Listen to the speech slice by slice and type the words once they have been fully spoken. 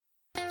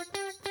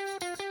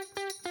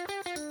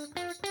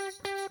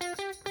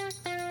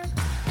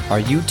Are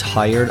you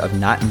tired of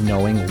not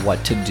knowing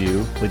what to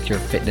do with your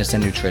fitness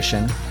and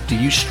nutrition? Do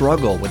you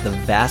struggle with the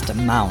vast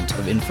amount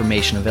of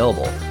information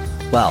available?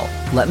 Well,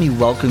 let me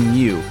welcome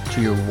you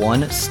to your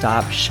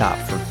one-stop shop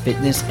for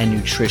fitness and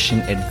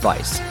nutrition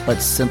advice.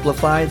 Let's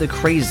simplify the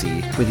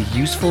crazy with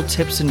useful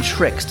tips and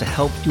tricks to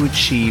help you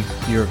achieve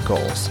your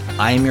goals.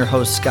 I am your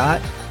host,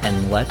 Scott,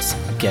 and let's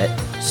get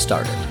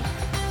started.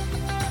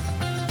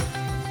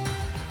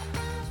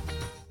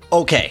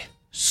 Okay,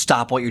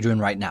 stop what you're doing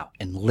right now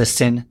and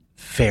listen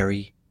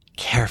very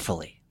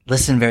carefully.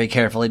 Listen very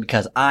carefully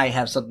because I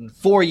have something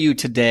for you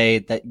today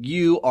that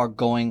you are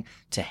going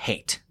to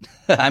hate.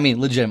 I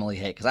mean, legitimately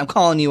hate, because I'm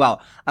calling you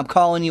out. I'm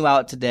calling you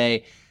out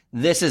today.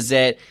 This is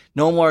it.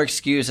 No more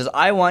excuses.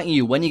 I want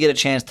you, when you get a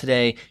chance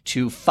today,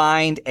 to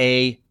find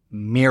a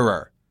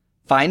mirror.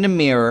 Find a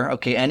mirror,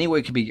 okay,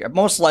 anywhere. It could be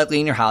most likely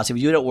in your house. If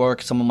you do it at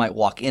work, someone might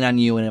walk in on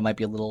you and it might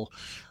be a little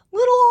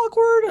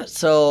awkward.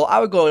 So I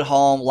would go at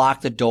home,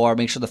 lock the door,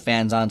 make sure the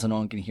fan's on so no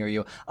one can hear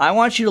you. I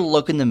want you to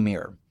look in the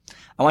mirror.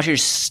 I want you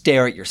to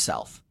stare at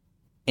yourself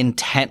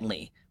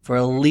intently for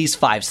at least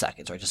 5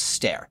 seconds, or just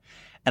stare.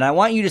 And I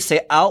want you to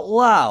say out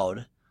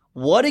loud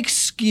what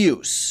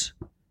excuse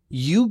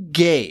you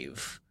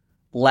gave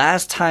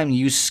last time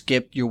you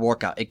skipped your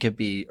workout. It could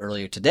be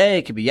earlier today.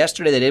 It could be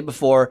yesterday, the day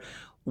before.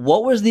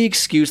 What was the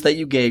excuse that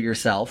you gave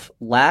yourself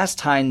last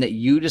time that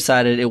you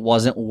decided it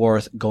wasn't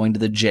worth going to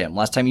the gym?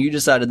 Last time you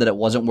decided that it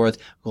wasn't worth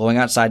going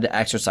outside to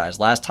exercise?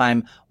 Last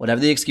time, whatever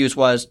the excuse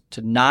was,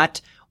 to not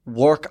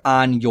work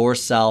on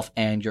yourself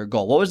and your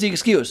goal. What was the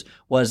excuse?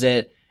 Was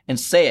it, and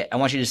say it. I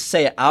want you to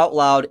say it out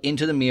loud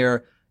into the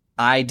mirror.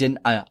 I told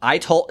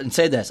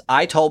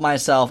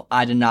myself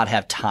I did not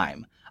have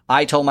time.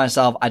 I told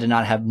myself I did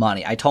not have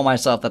money. I told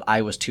myself that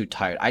I was too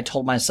tired. I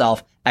told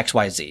myself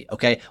XYZ,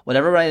 okay?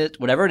 Whatever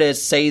it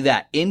is, say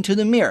that into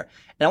the mirror.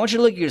 And I want you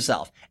to look at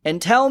yourself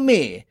and tell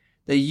me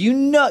that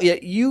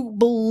you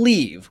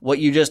believe what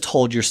you just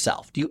told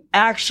yourself. Do you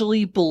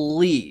actually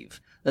believe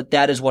that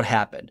that is what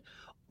happened?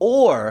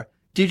 Or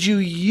did you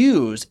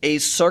use a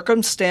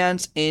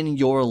circumstance in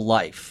your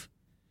life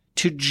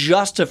to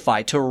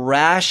justify, to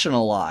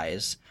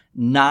rationalize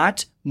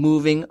not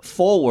moving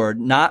forward,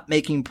 not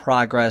making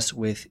progress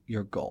with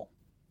your goal?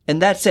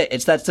 And that's it.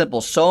 It's that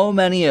simple. So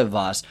many of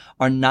us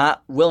are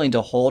not willing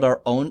to hold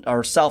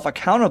ourselves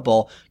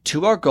accountable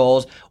to our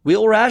goals.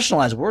 We'll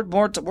rationalize.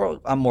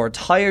 I'm more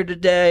tired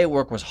today.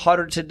 Work was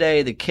harder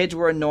today. The kids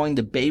were annoying.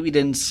 The baby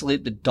didn't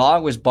sleep. The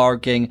dog was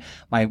barking.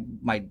 My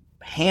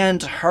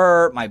hand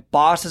hurt. My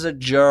boss is a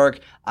jerk.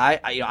 I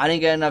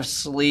didn't get enough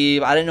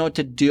sleep. I didn't know what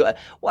to do.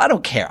 Well, I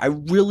don't care. I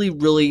really,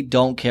 really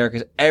don't care,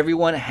 because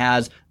everyone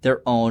has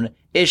their own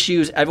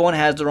issues. Everyone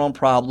has their own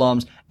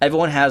problems.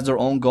 Everyone has their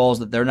own goals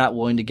that they're not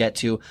willing to get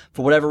to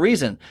for whatever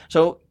reason.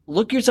 So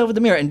look yourself in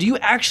the mirror. And do you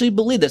actually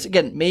believe this?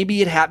 Again,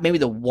 maybe it happened. Maybe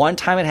the one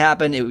time it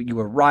happened, you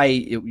were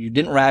right. You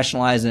didn't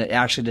rationalize and it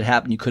actually did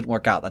happen. You couldn't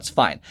work out. That's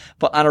fine.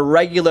 But on a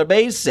regular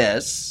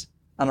basis,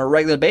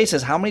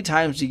 how many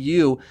times do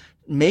you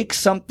not make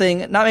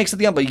something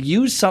up, but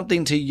use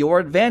something to your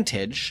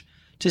advantage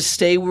to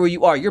stay where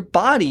you are? Your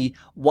body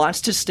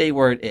wants to stay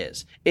where it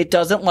is. It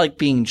doesn't like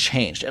being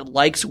changed. It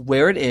likes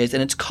where it is,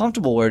 and it's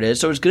comfortable where it is.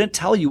 So it's going to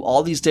tell you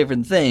all these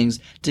different things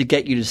to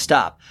get you to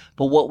stop.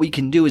 But what we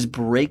can do is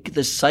break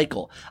the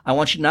cycle. I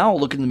want you now to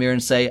look in the mirror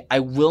and say, I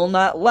will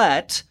not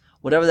let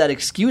whatever that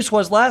excuse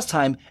was last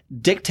time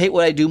dictate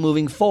what I do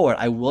moving forward.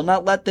 I will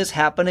not let this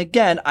happen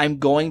again. I'm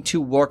going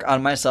to work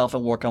on myself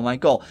and work on my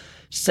goal.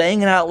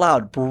 Saying it out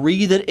loud,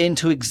 breathe it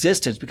into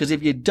existence, because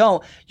if you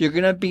don't, you're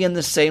going to be in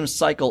the same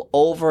cycle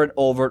over and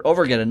over and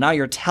over again. And now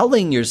you're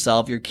telling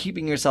yourself, you're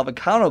keeping yourself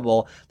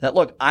accountable that,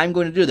 look, I'm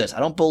going to do this. I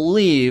don't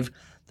believe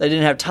that I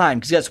didn't have time,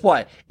 because guess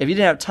what? If you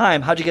didn't have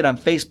time, how'd you get on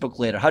Facebook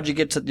later? How'd you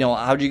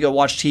go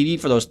watch TV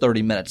for those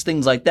 30 minutes?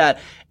 Things like that.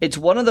 It's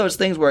one of those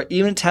things where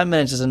even 10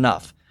 minutes is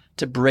enough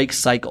to break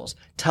cycles.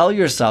 Tell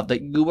yourself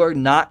that you are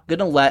not going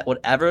to let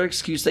whatever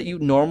excuse that you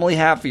normally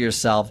have for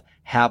yourself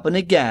happen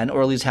again,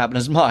 or at least happen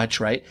as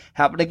much, right?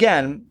 Happen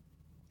again.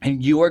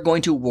 And you are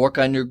going to work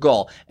on your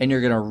goal, and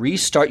you're going to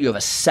restart. You have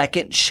a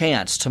second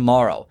chance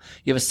tomorrow.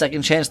 You have a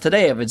second chance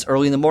today if it's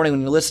early in the morning when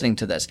you're listening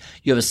to this.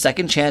 You have a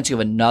second chance. You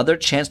have another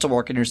chance to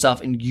work on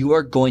yourself, and you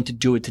are going to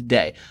do it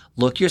today.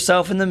 Look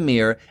yourself in the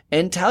mirror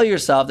and tell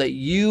yourself that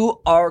you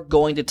are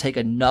going to take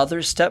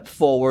another step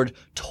forward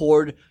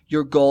toward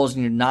your goals,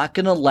 and you're not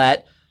going to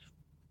let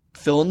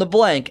fill in the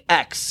blank,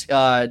 X,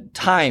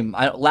 time,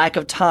 lack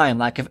of time,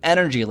 lack of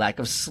energy, lack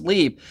of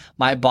sleep.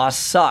 My boss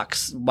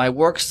sucks. My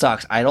work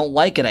sucks. I don't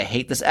like it. I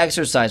hate this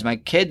exercise. My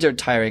kids are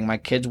tiring. My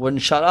kids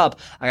wouldn't shut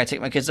up. I gotta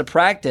take my kids to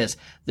practice.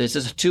 This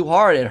is too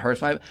hard. It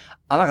hurts I'm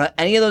not gonna let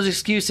any of those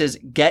excuses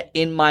get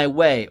in my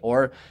way,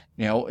 or,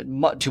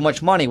 too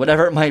much money,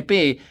 whatever it might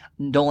be.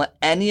 Don't let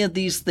any of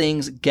these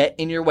things get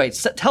in your way.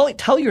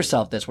 Tell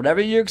yourself this.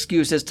 Whatever your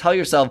excuse is, tell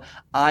yourself,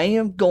 I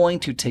am going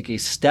to take a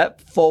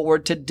step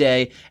forward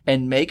today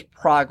and make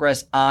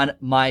progress on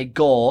my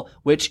goal,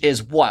 which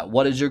is what?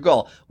 What is your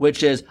goal?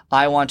 Which is,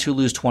 I want to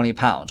lose 20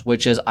 pounds,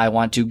 which is, I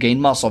want to gain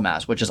muscle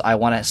mass, which is, I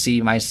want to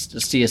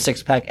see a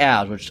six-pack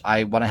abs, which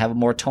I want to have a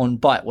more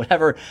toned butt,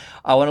 whatever.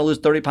 I want to lose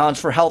 30 pounds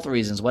for health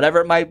reasons, whatever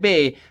it might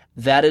be.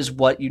 That is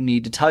what you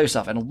need to tell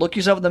yourself, and look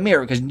yourself in the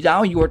mirror, because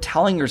now you are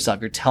telling yourself,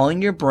 you're telling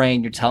your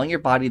brain, you're telling your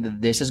body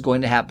that this is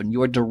going to happen.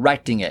 You are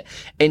directing it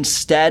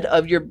instead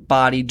of your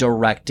body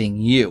directing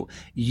you.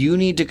 You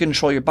need to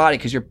control your body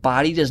because your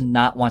body does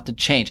not want to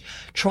change.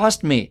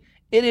 Trust me,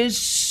 it is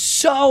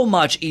so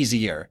much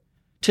easier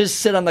to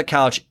sit on the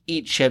couch,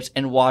 eat chips,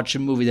 and watch a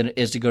movie than it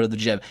is to go to the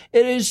gym.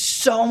 It is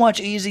so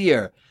much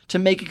easier to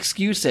make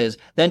excuses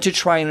than to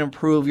try and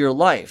improve your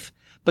life.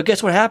 But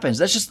guess what happens?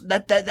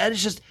 That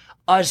is just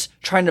us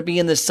trying to be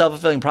in this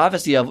self-fulfilling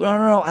prophecy of,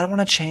 no, I don't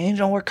want to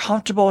change. Oh, we're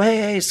comfortable.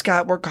 Hey,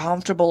 Scott, we're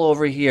comfortable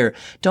over here.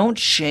 Don't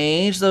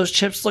change. Those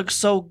chips look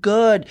so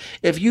good.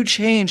 If you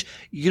change,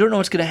 you don't know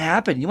what's going to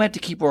happen. You might have to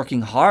keep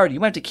working hard. You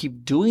might have to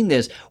keep doing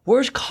this.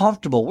 We're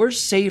comfortable. We're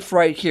safe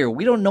right here.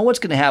 We don't know what's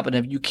going to happen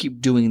if you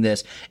keep doing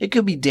this. It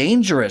could be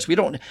dangerous. We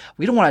don't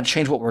want to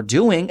change what we're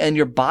doing. And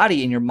your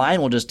body and your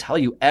mind will just tell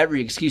you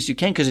every excuse you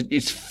can because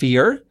it's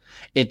fear.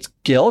 It's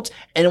guilt,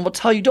 and it will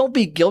tell you, don't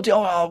be guilty.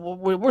 Oh,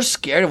 we're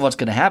scared of what's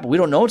going to happen. We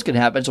don't know what's going to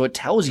happen. So it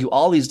tells you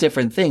all these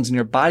different things, and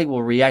your body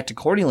will react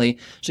accordingly.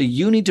 So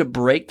you need to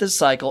break the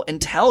cycle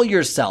and tell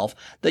yourself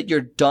that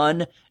you're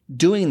done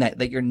doing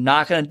that you're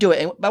not going to do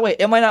it. And by the way,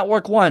 it might not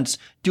work once.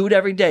 Do it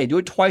every day. Do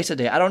it twice a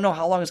day. I don't know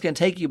how long it's going to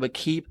take you, but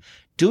keep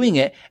doing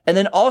it. And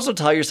then also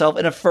tell yourself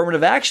an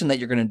affirmative action that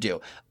you're going to do.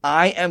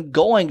 I am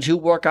going to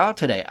work out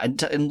today.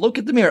 And look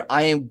at the mirror.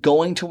 I am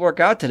going to work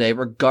out today,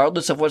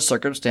 regardless of what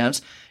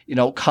circumstance,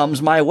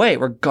 comes my way.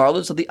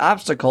 Regardless of the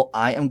obstacle,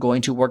 I am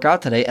going to work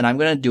out today, and I'm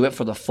going to do it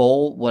for the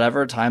full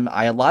whatever time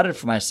I allotted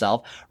for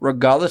myself,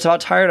 regardless of how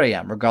tired I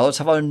am,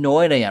 regardless of how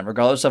annoyed I am,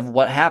 regardless of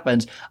what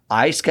happens.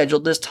 I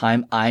scheduled this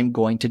time. I'm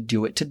going to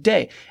do it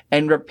today.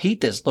 And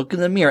repeat this. Look in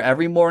the mirror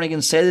every morning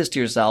and say this to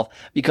yourself,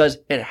 because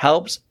it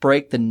helps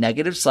break the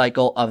negative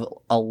cycle of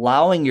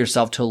allowing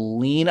yourself to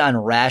lean on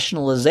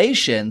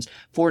rationalizations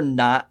for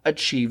not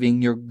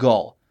achieving your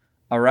goal.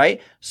 All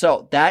right.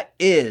 So that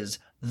is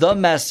the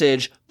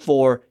message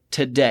for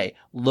today.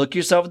 Look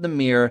yourself in the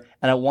mirror,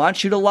 and I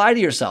want you to lie to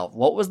yourself.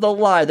 What was the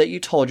lie that you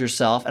told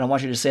yourself? And I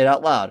want you to say it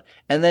out loud.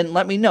 And then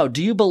let me know,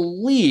 do you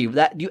believe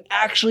that? Do you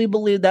actually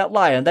believe that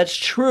lie? And that's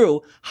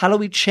true. How do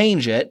we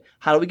change it?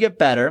 How do we get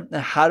better?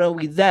 And how do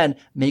we then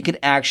make an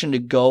action to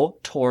go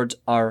towards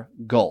our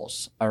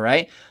goals? All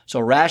right.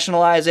 So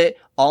rationalize it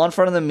all in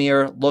front of the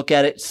mirror. Look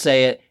at it,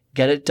 say it.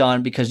 Get it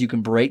done, because you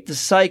can break the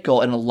cycle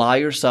and allow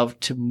yourself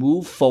to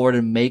move forward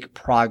and make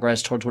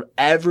progress towards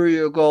whatever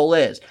your goal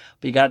is.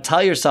 But you got to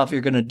tell yourself you're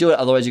going to do it.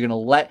 Otherwise, you're going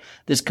to let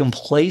this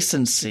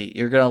complacency,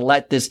 you're going to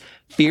let this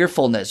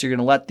fearfulness, you're going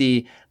to let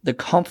the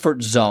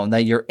comfort zone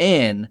that you're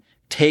in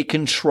take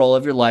control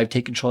of your life,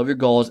 take control of your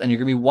goals, and you're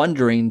going to be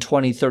wondering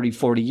 20, 30,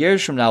 40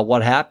 years from now,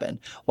 what happened?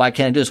 Why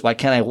can't I do this? Why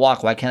can't I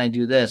walk? Why can't I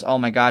do this? Oh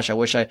my gosh, I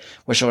wish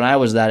when I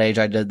was that age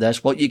I did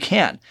this. Well, you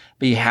can,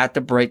 but you have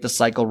to break the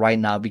cycle right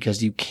now,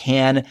 because you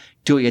can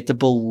do it. You have to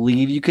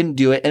believe you can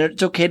do it, and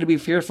it's okay to be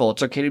fearful.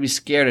 It's okay to be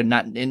scared and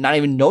not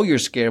even know you're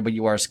scared, but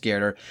you are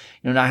scared, or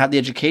not have the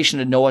education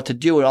to know what to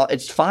do.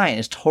 It's fine.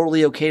 It's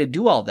totally okay to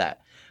do all that,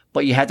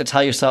 but you have to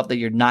tell yourself that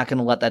you're not going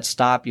to let that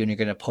stop you, and you're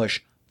going to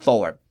push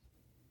forward.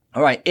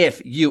 All right.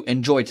 If you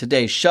enjoyed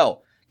today's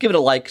show, give it a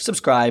like,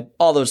 subscribe,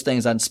 all those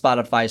things on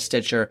Spotify,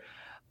 Stitcher,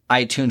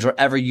 iTunes,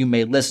 wherever you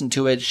may listen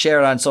to it. Share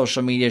it on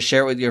social media.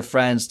 Share it with your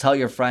friends. Tell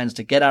your friends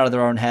to get out of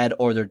their own head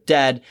or they're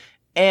dead.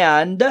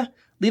 And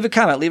leave a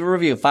comment, leave a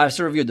review,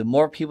 5-star review. The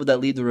more people that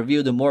leave the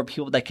review, the more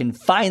people that can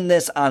find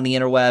this on the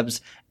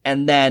interwebs.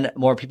 And then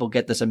more people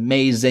get this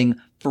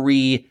amazing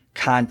free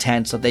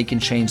content so they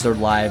can change their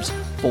lives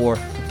for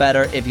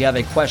better. If you have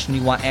a question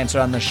you want answered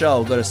on the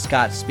show, go to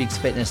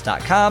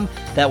scottspeaksfitness.com.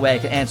 That way I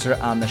can answer it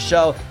on the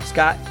show.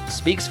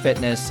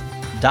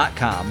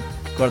 scottspeaksfitness.com.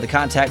 Go to the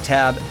contact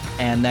tab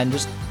and then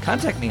just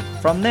contact me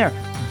from there.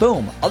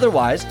 Boom.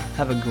 Otherwise,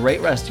 have a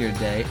great rest of your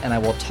day, and I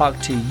will talk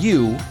to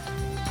you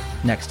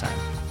next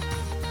time.